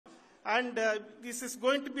and this is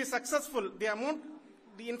going to be successful.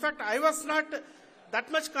 In fact, I was not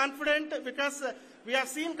that much confident because we have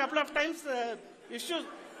seen a couple of times issues,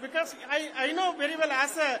 because I know very well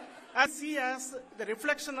as the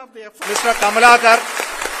reflection of the effort. Mr. Kamalakar,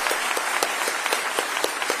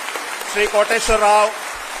 Sriharikota Rao,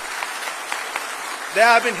 they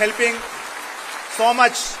have been helping so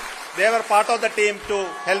much. They were part of the team to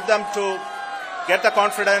help them to get the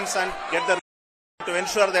confidence and get the to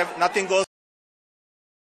ensure that nothing goes.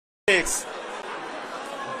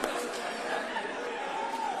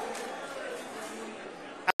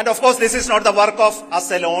 And of course, this is not the work of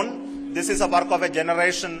us alone. This is a work of a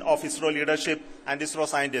generation of ISRO leadership and ISRO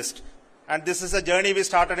scientists. And this is a journey we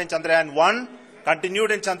started in Chandrayaan 1,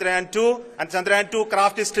 continued in Chandrayaan 2, and Chandrayaan 2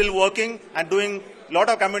 craft is still working and doing a lot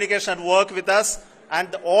of communication work with us.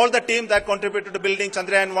 And all the team that contributed to building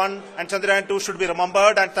Chandrayaan 1 and Chandrayaan 2 should be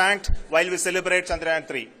remembered and thanked while we celebrate Chandrayaan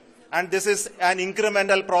 3. And this is an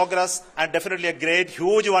incremental progress and definitely a great,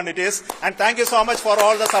 huge one it is. And thank you so much for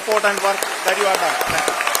all the support and work that you have done. Thank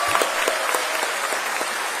you.